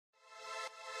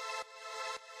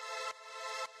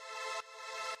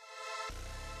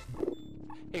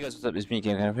Hey guys, what's up? It's me,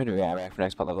 GamerTag. I'm back for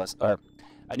next part of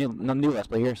a new Let's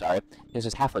Play here, sorry. This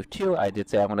is Half-Life 2. I did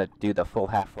say I'm going to do the full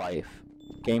Half-Life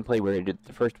gameplay where I did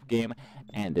the first game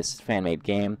and this fan-made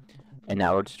game. And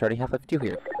now we're just starting Half-Life 2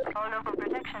 here.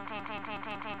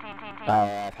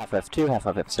 Half-Life 2,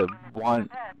 Half-Life Episode 1,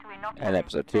 and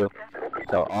Episode 2.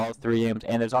 So all three games.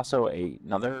 And there's also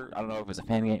another, I don't know if it was a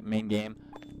main game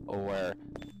or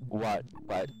what,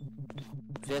 but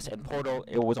this and Portal,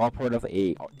 it was all part of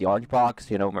the orange box,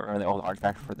 you know, remember the old orange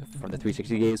box from the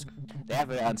 360 days? They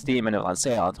have it on Steam and it was on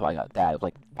sale, and so I got that. It was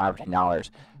like $5 or $10.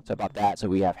 So about that, so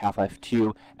we have Half-Life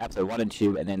 2, Episode 1 and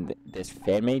 2, and then this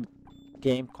fan-made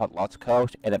game called Lost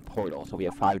Coast, and then Portal. So we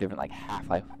have 5 different like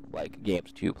Half-Life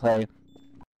games to play.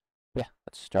 Yeah,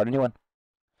 let's start a new one.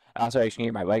 Also,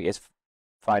 actually, my mic is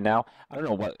fine now. I don't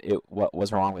know what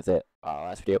was wrong with it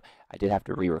last video. I did have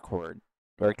to re-record.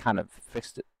 Or kind of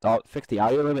fixed the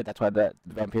audio a little bit. That's why the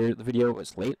Vampry video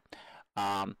was late.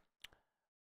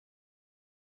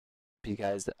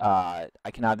 Because I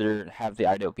can either have the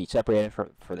audio be separated for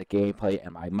the gameplay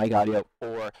and my mic audio,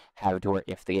 or have it to where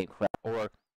if the game crashes, or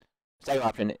second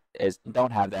option is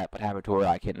don't have that, but have it to where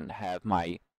I can have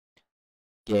my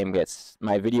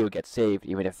video gets saved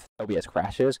even if OBS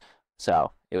crashes.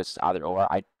 So it was either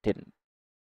or. I didn't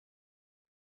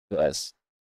realize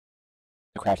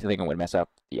the crashing thing would mess up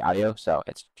the audio, so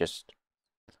it's just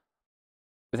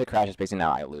if it crashes, basically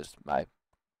now I lose my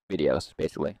videos,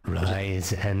 basically.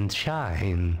 Rise and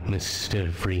shine,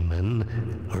 Mr.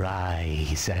 Freeman.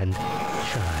 Rise and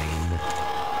shine.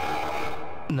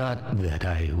 Not that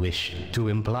I wish to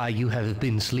imply you have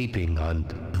been sleeping on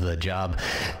the job.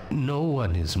 No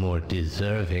one is more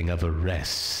deserving of a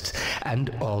rest,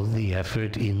 and all the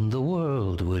effort in the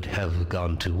world would have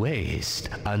gone to waste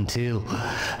until...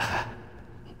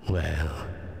 well,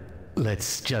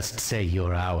 let's just say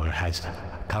your hour has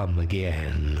come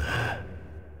again.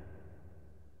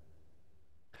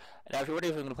 Now, if you're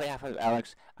wondering if I'm going to play Half-Life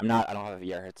Alex, I don't have a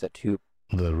VR headset too.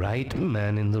 The right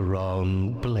man in the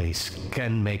wrong place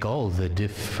can make all the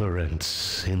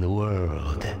difference in the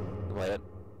world. What?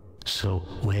 So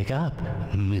wake up,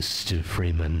 Mr.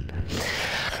 Freeman.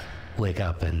 Wake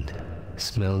up and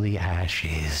smell the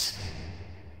ashes.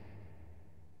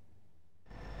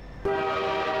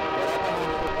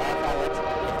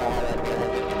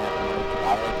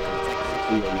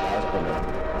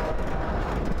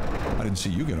 I didn't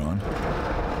see you get on.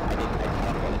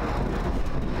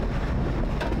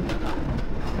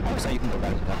 I saw you can go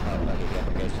back to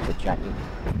that.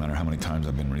 No matter how many times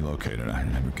I've been relocated, I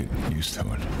never get used to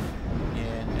it. Yeah,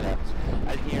 it happens.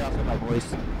 I can hear also my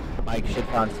voice. My shit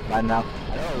sounds fine now.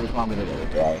 I don't know what was wrong with it the other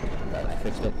day, but I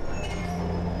fixed it.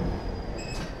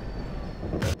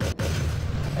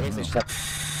 I guess they stepped.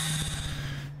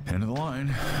 End of the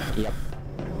line. Yep.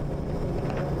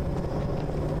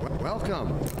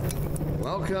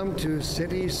 Welcome to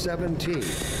City 17.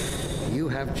 You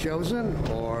have chosen,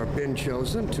 or been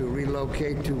chosen, to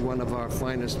relocate to one of our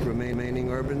finest remaining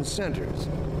urban centers.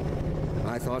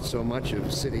 I thought so much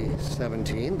of City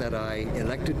 17 that I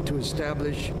elected to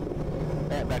establish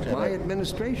my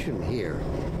administration here,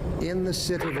 in the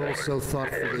citadel so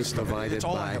thoughtfully provided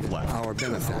by our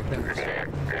benefactors.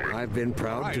 I've been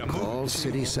proud to call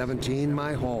City 17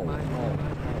 my home.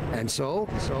 And so,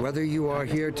 whether you are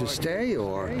here to stay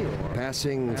or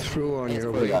passing through on your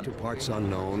way to parts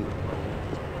unknown,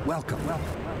 welcome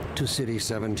to City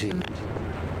 17.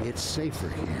 It's safer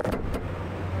here.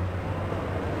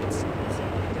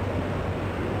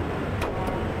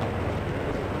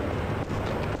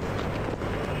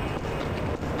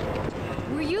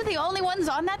 Were you the only ones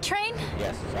on that train?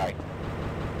 Yes, sorry.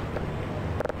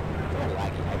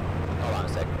 Hold on a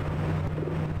second.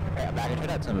 Alright, I'm back. I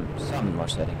tried out some more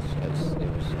settings because it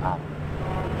was,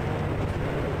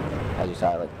 as you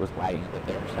saw, it was lagging a bit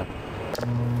there, so.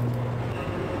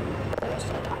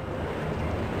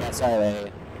 Yeah,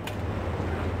 sorry.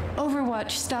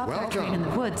 Overwatch stopped our train in the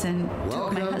woods and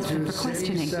took my husband for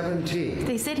questioning. 17.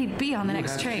 They said he'd be on the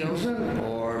next train.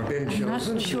 I'm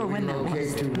not sure when that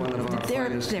was.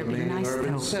 They're being nice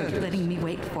though, letting me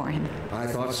wait for him. I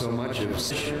thought so much of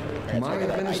my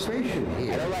administration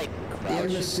here, in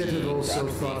the citadel so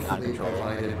thoughtfully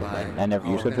provided by I never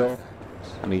used control.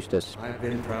 I'm used to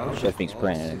shifting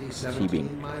sprint and C being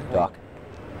dock.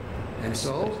 And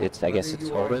so, I guess it's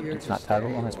hold it, it's not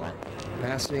toggle, that's fine.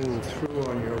 Passing through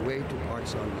on your way to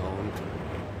parts unknown.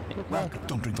 Welcome.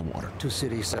 Don't drink the water. To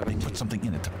City 17. Put something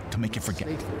in it to make you forget.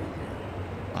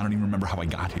 I don't even remember how I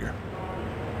got here.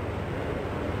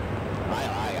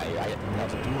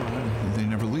 They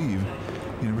never leave.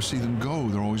 You never see them go.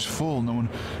 They're always full. No one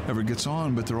ever gets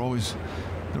on, but they're always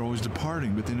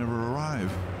departing, but they never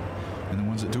arrive. And the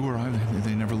ones that do arrive,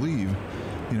 they never leave.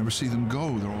 You never see them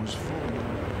go. They're always full.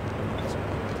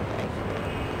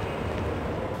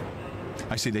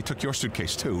 I see they took your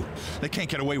suitcase, too. They can't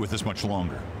get away with this much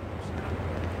longer.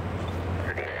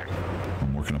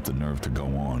 I'm working up the nerve to go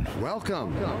on.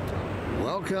 Welcome.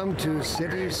 Welcome to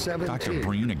City 17. Dr.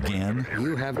 Breen again?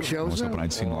 You have chosen, I was hoping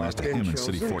I'd seen the last of him in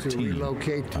City 14. to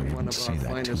relocate to I one wouldn't of say our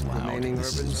that too finest loud. remaining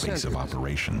This urban is base of centers.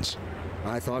 operations.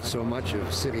 I thought so much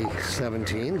of City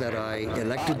 17 that I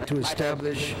elected to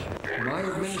establish my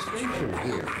administration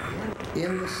here,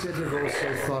 in the citadel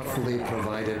so thoughtfully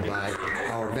provided by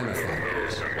our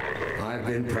benefactors. I've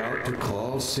been proud to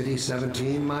call City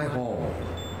 17 my home.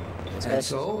 And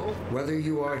so, whether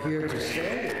you are here to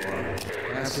stay or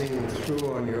passing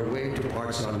through on your way to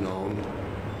parts unknown,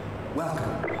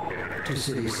 welcome to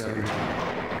City 17.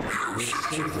 It's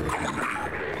safer.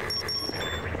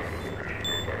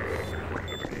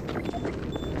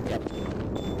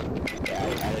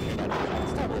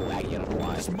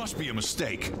 This must be a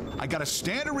mistake. I got a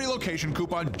standard relocation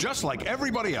coupon just like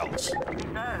everybody else.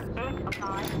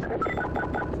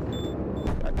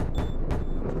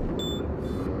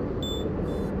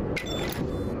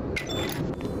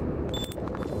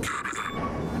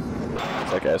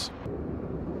 So, guys.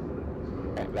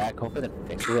 Right back, hopefully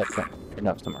they fix it. Turn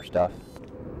up some more stuff.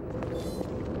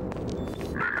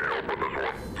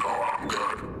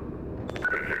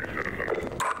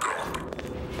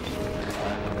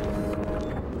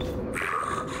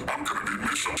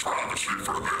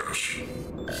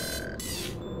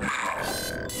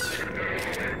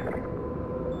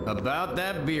 About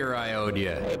that beer I owed you.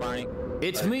 Hey, Barney.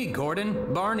 It's me,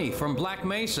 Gordon. Barney from Black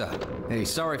Mesa. Hey,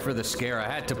 sorry for the scare. I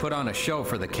had to put on a show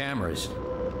for the cameras.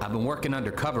 I've been working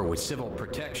undercover with civil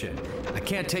protection. I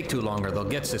can't take too long or they'll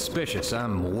get suspicious.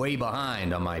 I'm way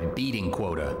behind on my beating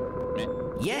quota.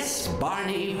 Yes,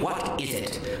 Barney, what is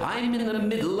it? I'm in the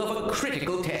middle of a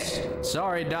critical test.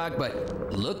 Sorry, Doc,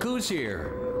 but look who's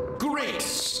here. Great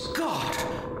Scott!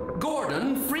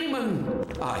 Gordon Freeman!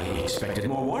 I expected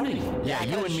more warning. Yeah,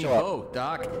 you and me both,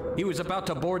 Doc. He was about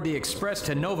to board the express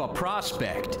to Nova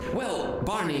Prospect. Well,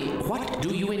 Barney, what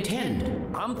do you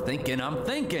intend? I'm thinking.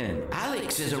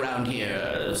 Alex is around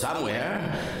here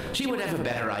somewhere. She would have a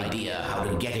better idea how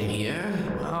to get him here.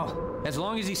 Oh, as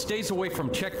long as he stays away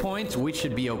from checkpoints, we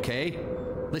should be okay.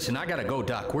 Listen, I gotta go,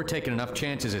 Doc. We're taking enough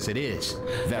chances as it is.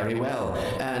 Very well.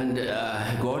 And,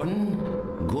 Gordon,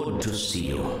 good to see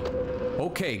you.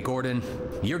 Okay, Gordon.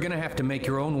 You're gonna have to make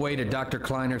your own way to Dr.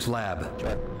 Kleiner's lab.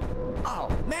 Sure.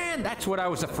 Oh, man, that's what I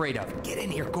was afraid of. Get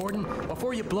in here, Gordon,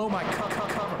 before you blow my cover.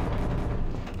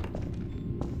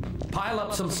 Pile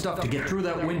up some stuff to get through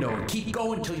that window and keep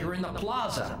going till you're in the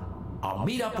plaza. I'll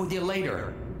meet up with you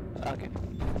later. Okay.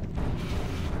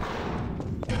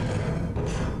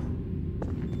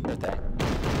 Where's that?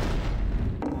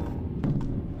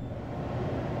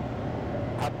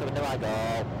 Out the window I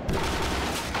go.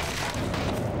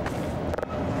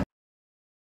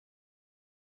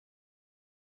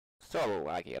 Still a little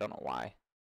laggy, I don't know why.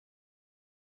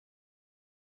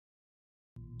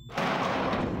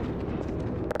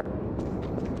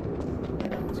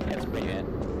 Let's bring it in.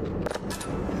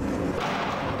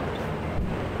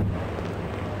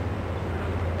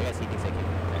 I guess he can take it.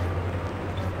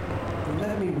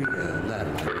 Let me read a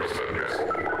letter to you.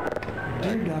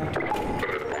 Dear Dr.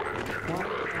 Why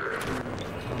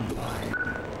come by?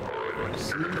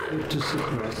 See fit to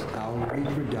suppress our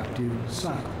reproductive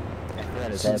cycle.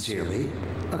 Sincerely,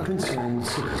 a concerned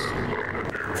citizen.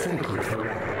 Thank you for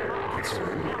that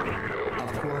concern. Of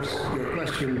course, your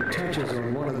question touches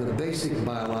on one of the basic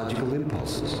biological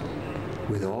impulses,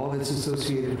 with all its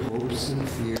associated hopes and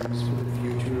fears for the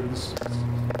future of the species.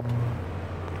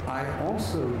 I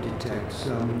also detect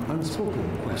some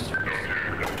unspoken questions.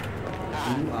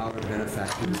 Do our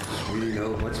benefactors really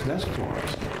know what's best for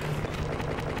us?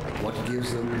 What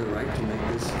gives them the right to make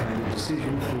this kind of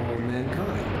decision for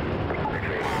mankind?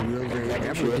 Will they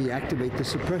ever deactivate the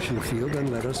suppression field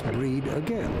and let us breed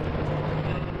again?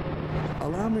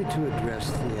 Allow me to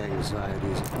address the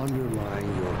anxieties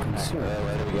underlying your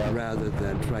concern, rather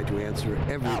than try to answer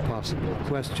every possible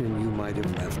question you might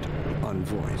have left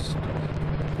unvoiced.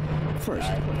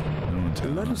 First,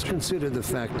 let us consider the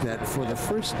fact that for the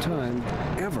first time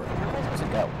ever,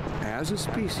 as a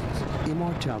species,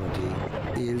 immortality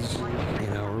is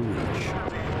in our reach.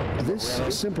 This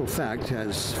simple fact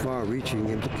has far-reaching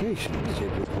implications.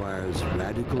 It requires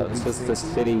radical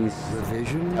city's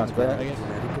revision and genetic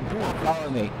comparison. Follow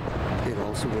me. It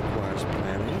also requires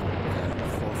planning and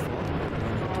forethought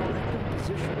and direct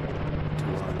opposition to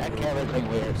our That camera's being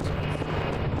weird.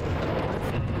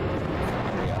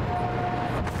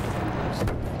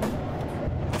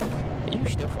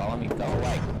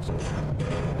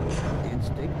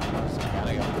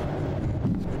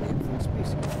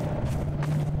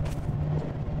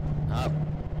 Oh.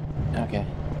 Okay.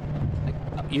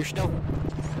 You're still...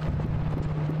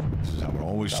 This is how it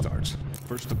always starts.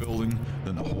 First the building,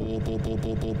 then the whole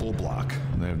block.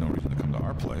 They have no reason to come to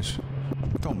our place.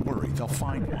 Don't worry, they'll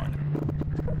find one.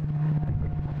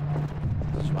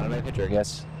 Just wanted my picture, I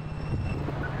guess.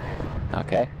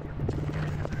 Okay.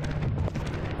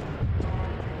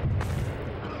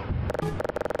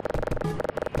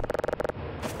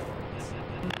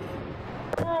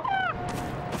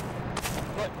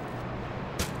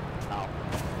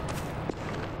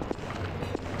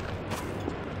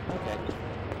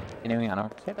 Anyway, I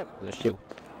don't say that with a shoe.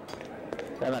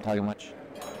 I'm not talking much.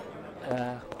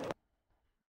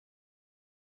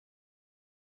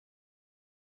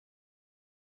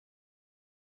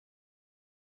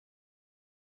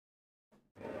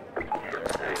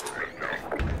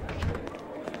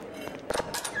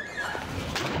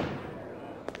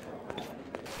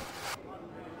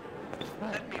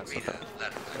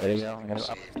 There you go. I gotta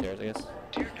go upstairs, I guess.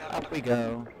 Up we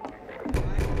go.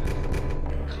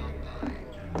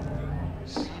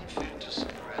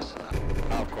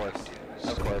 Of course.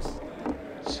 Of course.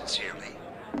 Sincerely,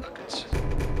 a concern.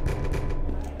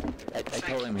 I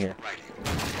told him here.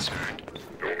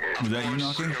 Was that you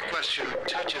knocking? Your question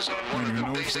touches on one of the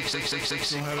basic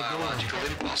biological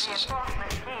impulses,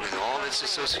 with all its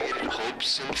associated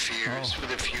hopes and fears for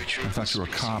the future. I thought you were a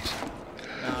cop.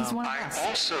 He's one of I us.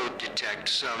 also detect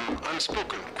some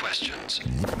unspoken questions.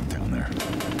 I'm down there.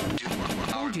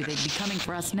 I told you they'd be coming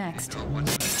for us next. What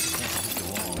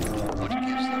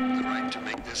gives them the right to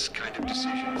make this kind of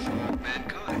decision for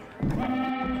mankind?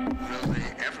 Will they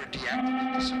ever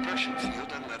deactivate the suppression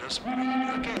field and let us breed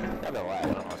again? I don't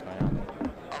know what's going on.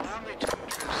 Allow me to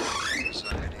address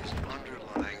society's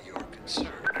underlying your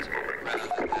concerns, rather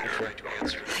than try to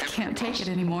answer I can't take it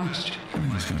anymore.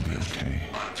 Everything's gonna be okay.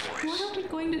 What are we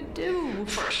going to do?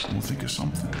 First, We'll think of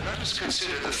something. let us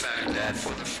consider the fact that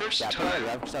for the first Yeah, time,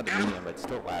 I've just had the medium, but it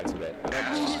still lags a bit. I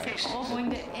don't know why. It's all going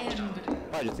to end.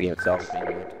 Probably just the game itself is being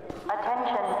weird.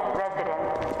 Attention,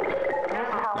 residents. This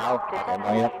No, house I'm detected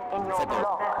not in your Sit there.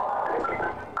 block.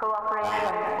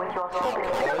 Cooperation with your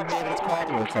What game it's called?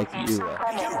 Where it's like you,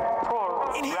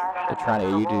 they're trying to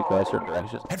get you to go a certain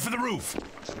direction. Head for the roof.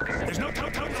 There's no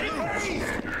time to move.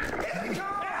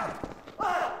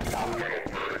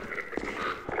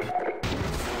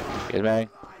 Excuse me.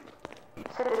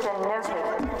 Citizen noted.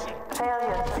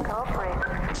 Failure to cooperate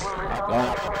will result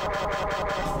Yeah. in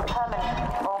permanent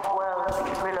off-world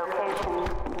relocation.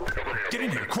 Get in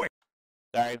here, quick.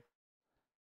 Sorry.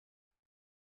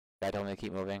 I told me to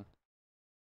keep moving.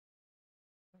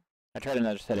 I tried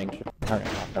another setting, turn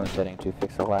off another setting to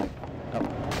fix the lag. Oh.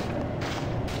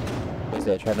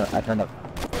 Basically, I turned up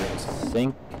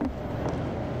sync.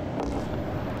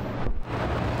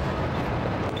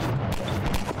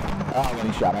 Oh, I'm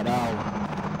getting shot. I know.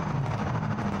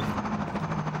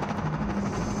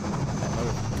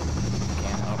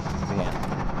 Can't help. Can't.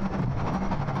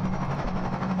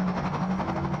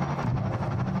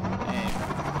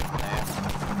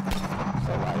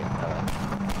 So light.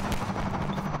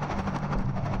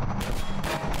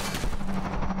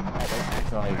 I don't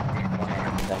accidentally want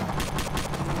anything.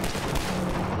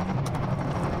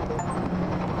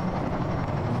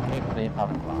 Okay, they pop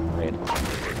bomb raid.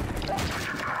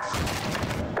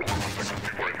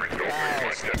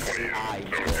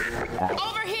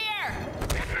 Over here!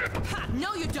 Ha,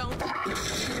 no, you don't!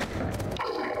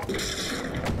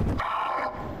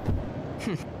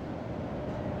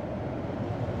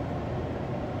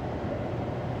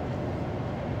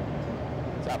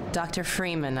 Dr.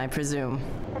 Freeman, I presume.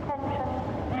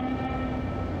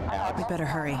 We better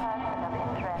hurry.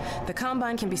 The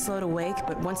Combine can be slow to wake,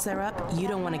 but once they're up, you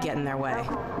don't want to get in their way.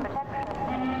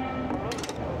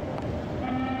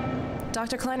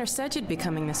 Dr. Kleiner said you'd be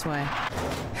coming this way.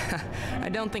 I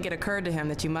don't think it occurred to him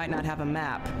that you might not have a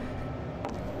map.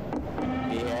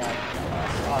 Yeah.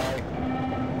 Alright.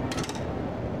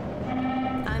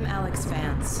 I'm Alex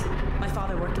Vance. My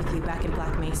father worked with you back in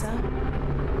Black Mesa.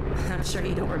 I'm sure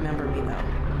you don't remember me, though.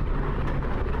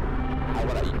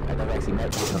 I've never actually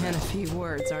met you. And a few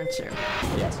words, aren't you?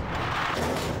 Yes.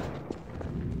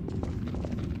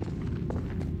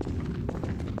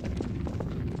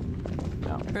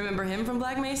 No. Remember him from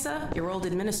Black Mesa? Your old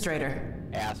administrator.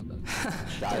 Ass.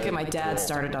 Don't get my dad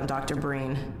started on Dr.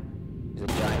 Breen. He's a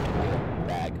giant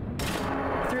bag.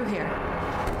 Through here.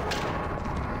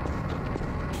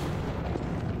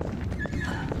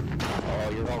 Oh,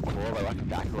 you're all cool by walking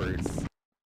backwards.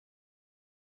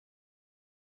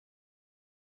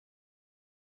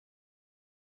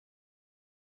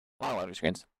 A lot of loading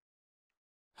screens.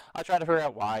 I'll try to figure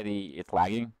out why it's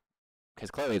lagging. Because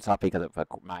clearly it's not because of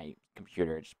my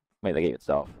computer. It's Wait, the game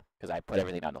itself. Because I put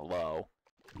everything down to low.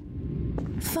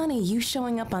 Funny, you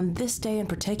showing up on this day in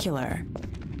particular.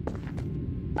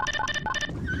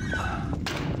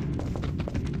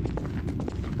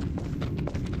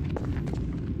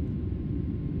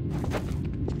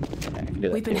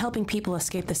 We've been helping people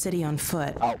escape the city on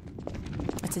foot. Oh.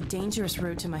 It's a dangerous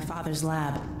route to my father's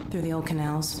lab, through the old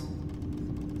canals.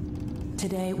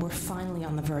 Today, we're finally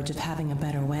on the verge of having a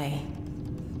better way.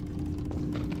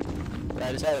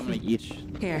 I decided I'm gonna each...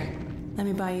 Here, let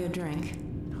me buy you a drink.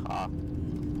 Huh.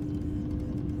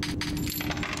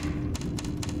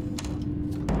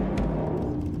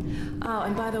 Oh,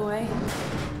 and by the way,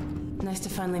 nice to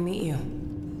finally meet you.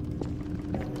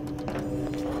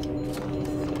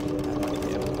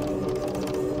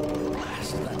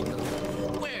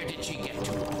 Where did she get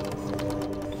to?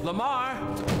 Lamar,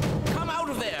 come out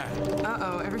of there!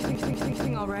 Uh-oh, everything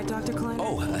all right, Dr. Kleiner?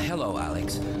 Oh, hello,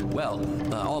 Alex. Well,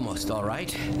 almost all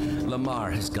right. Lamar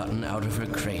has gotten out of her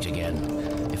crate again.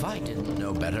 If I didn't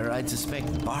know better, I'd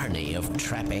suspect Barney of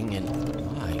trapping and...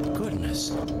 My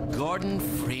goodness. Gordon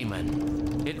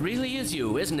Freeman. It really is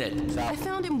you, isn't it? I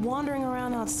found him wandering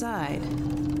around outside.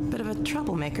 Bit of a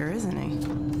troublemaker, isn't he?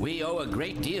 We owe a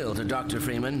great deal to Dr.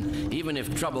 Freeman, even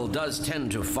if trouble does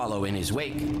tend to follow in his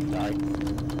wake. Sorry.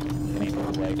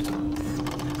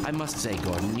 I must say,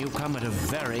 Gordon, you come at a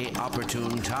very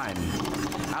opportune time.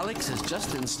 Alex has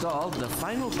just installed the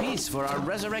final piece for our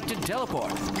resurrected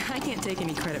teleport. I can't take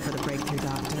any credit for the breakthrough,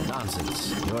 Doctor.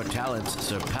 Nonsense. Your talents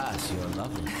surpass your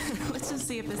loveliness. Let's just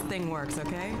see if this thing works,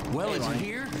 okay? Well, is it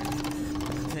here?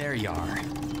 There you are.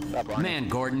 Man,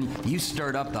 Gordon, you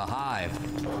stirred up the hive.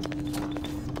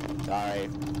 Sorry.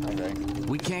 Okay.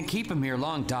 We can't keep him here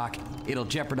long, Doc. It'll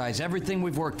jeopardize everything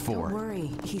we've worked for. Don't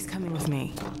worry, he's coming with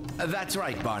me. That's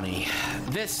right, Barney.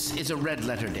 This is a red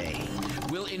letter day.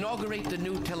 We'll inaugurate the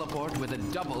new teleport with a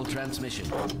double transmission.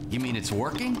 You mean it's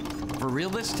working? For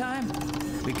real this time?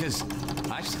 Because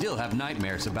I still have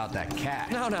nightmares about that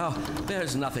cat. No,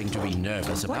 there's nothing to be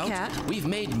nervous about. What cat? We've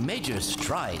made major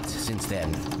strides since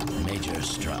then. Major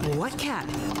strides. What cat?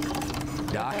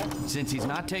 Doc, since he's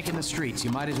not taking the streets,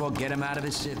 you might as well get him out of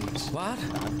his cities. What?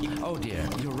 Oh dear,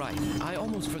 you're right. I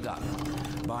almost forgot.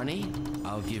 Barney,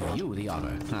 I'll give you the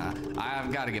honor.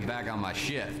 I've got to get back on my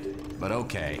shift, but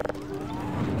okay.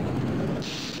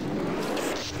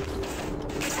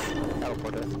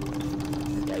 Teleporter.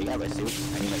 Yeah, you got my suit.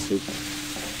 I need my suit.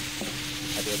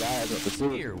 I did that. I got the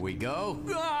suit. Here we go.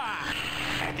 Ah!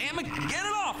 Damn it, get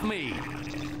it off me!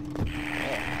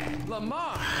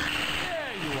 Lamar!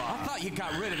 There you are. I thought you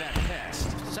got rid of that pest.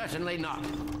 Certainly not.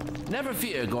 Never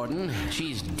fear, Gordon.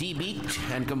 She's debeaked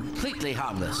and completely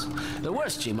harmless. The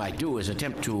worst she might do is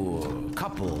attempt to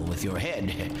couple with your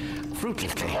head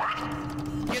fruitlessly.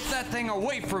 Get that thing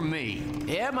away from me!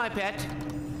 Here, my pet.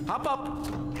 Hop up.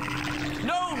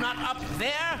 No, not up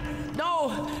there.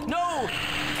 No.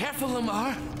 Careful,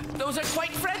 Lamar. Those are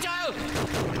quite fragile.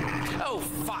 Oh,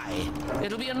 fie.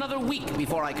 It'll be another week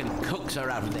before I can coax her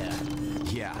out of there.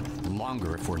 Yeah,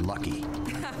 longer if we're lucky.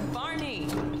 Barney,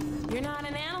 you're not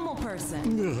an animal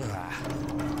person.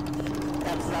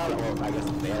 That's not well, I guess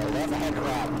that's a head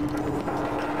crab.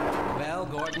 Well,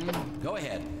 Gordon, go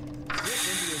ahead. Slip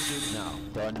into your suit now.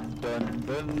 Dun dun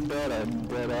dun dun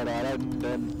dun dun dun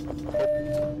dun.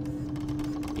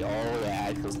 Oh yeah,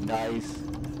 it feels nice.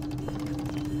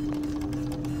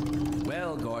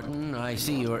 Well, Gordon, I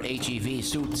see your HEV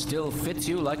suit still fits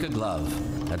you like a glove.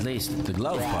 At least the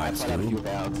glove parts do.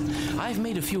 I've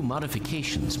made a few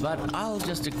modifications, but I'll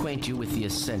just acquaint you with the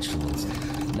essentials.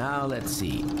 Now, let's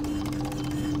see.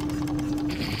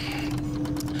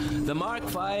 The Mark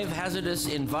V Hazardous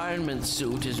Environment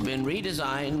Suit has been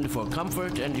redesigned for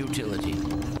comfort and utility.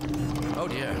 Oh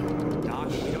dear. Doc,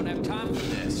 we don't have time for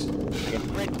this.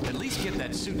 At least get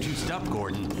that suit juiced up,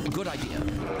 Gordon. Good idea.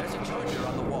 There's a charger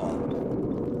on the wall.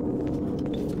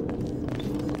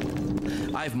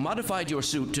 I've modified your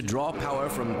suit to draw power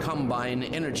from Combine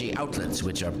energy outlets,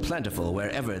 which are plentiful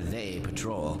wherever they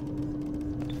patrol.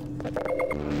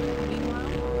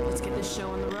 Meanwhile, let's get this show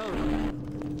on the road.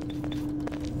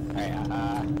 Alright,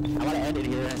 I want to end it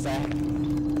here in a sec.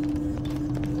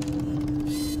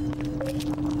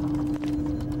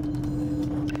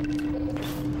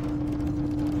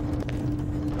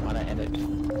 I want to end it.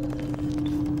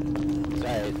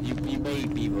 Sorry, you may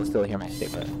be able to still hear my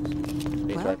statement.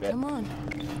 Well, come on.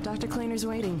 Dr. Kleiner's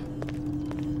waiting.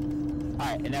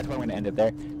 Alright, and that's where I'm going to end it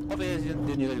there. Hopefully this is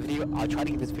the new video. I'll try to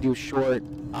keep this video short,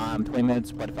 20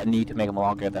 minutes, but if I need to make them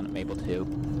longer, then I'm able to.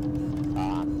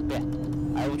 Yeah.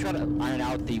 I will try to iron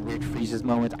out the weird freezes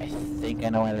moments. I think I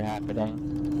know why they're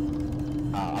happening.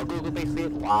 I'll Google basically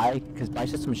why, because my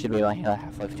system should be able to handle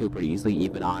Half-Life 2 pretty easily,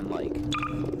 even on, like,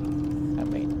 I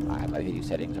mean, my video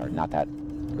settings are not that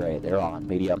great, they're all on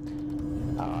medium.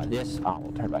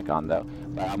 We'll turn it back on though,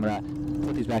 but I'm gonna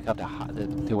put these back up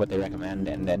to what they recommend,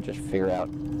 and then just figure out,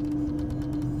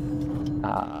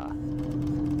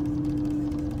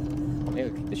 maybe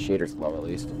keep the shaders low at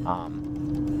least.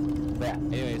 But yeah,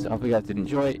 anyways, I hope you guys did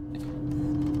enjoy it.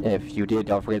 If you did,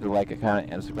 don't forget to like, comment,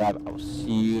 and subscribe. I will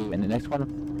see you in the next one.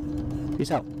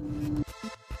 Peace out.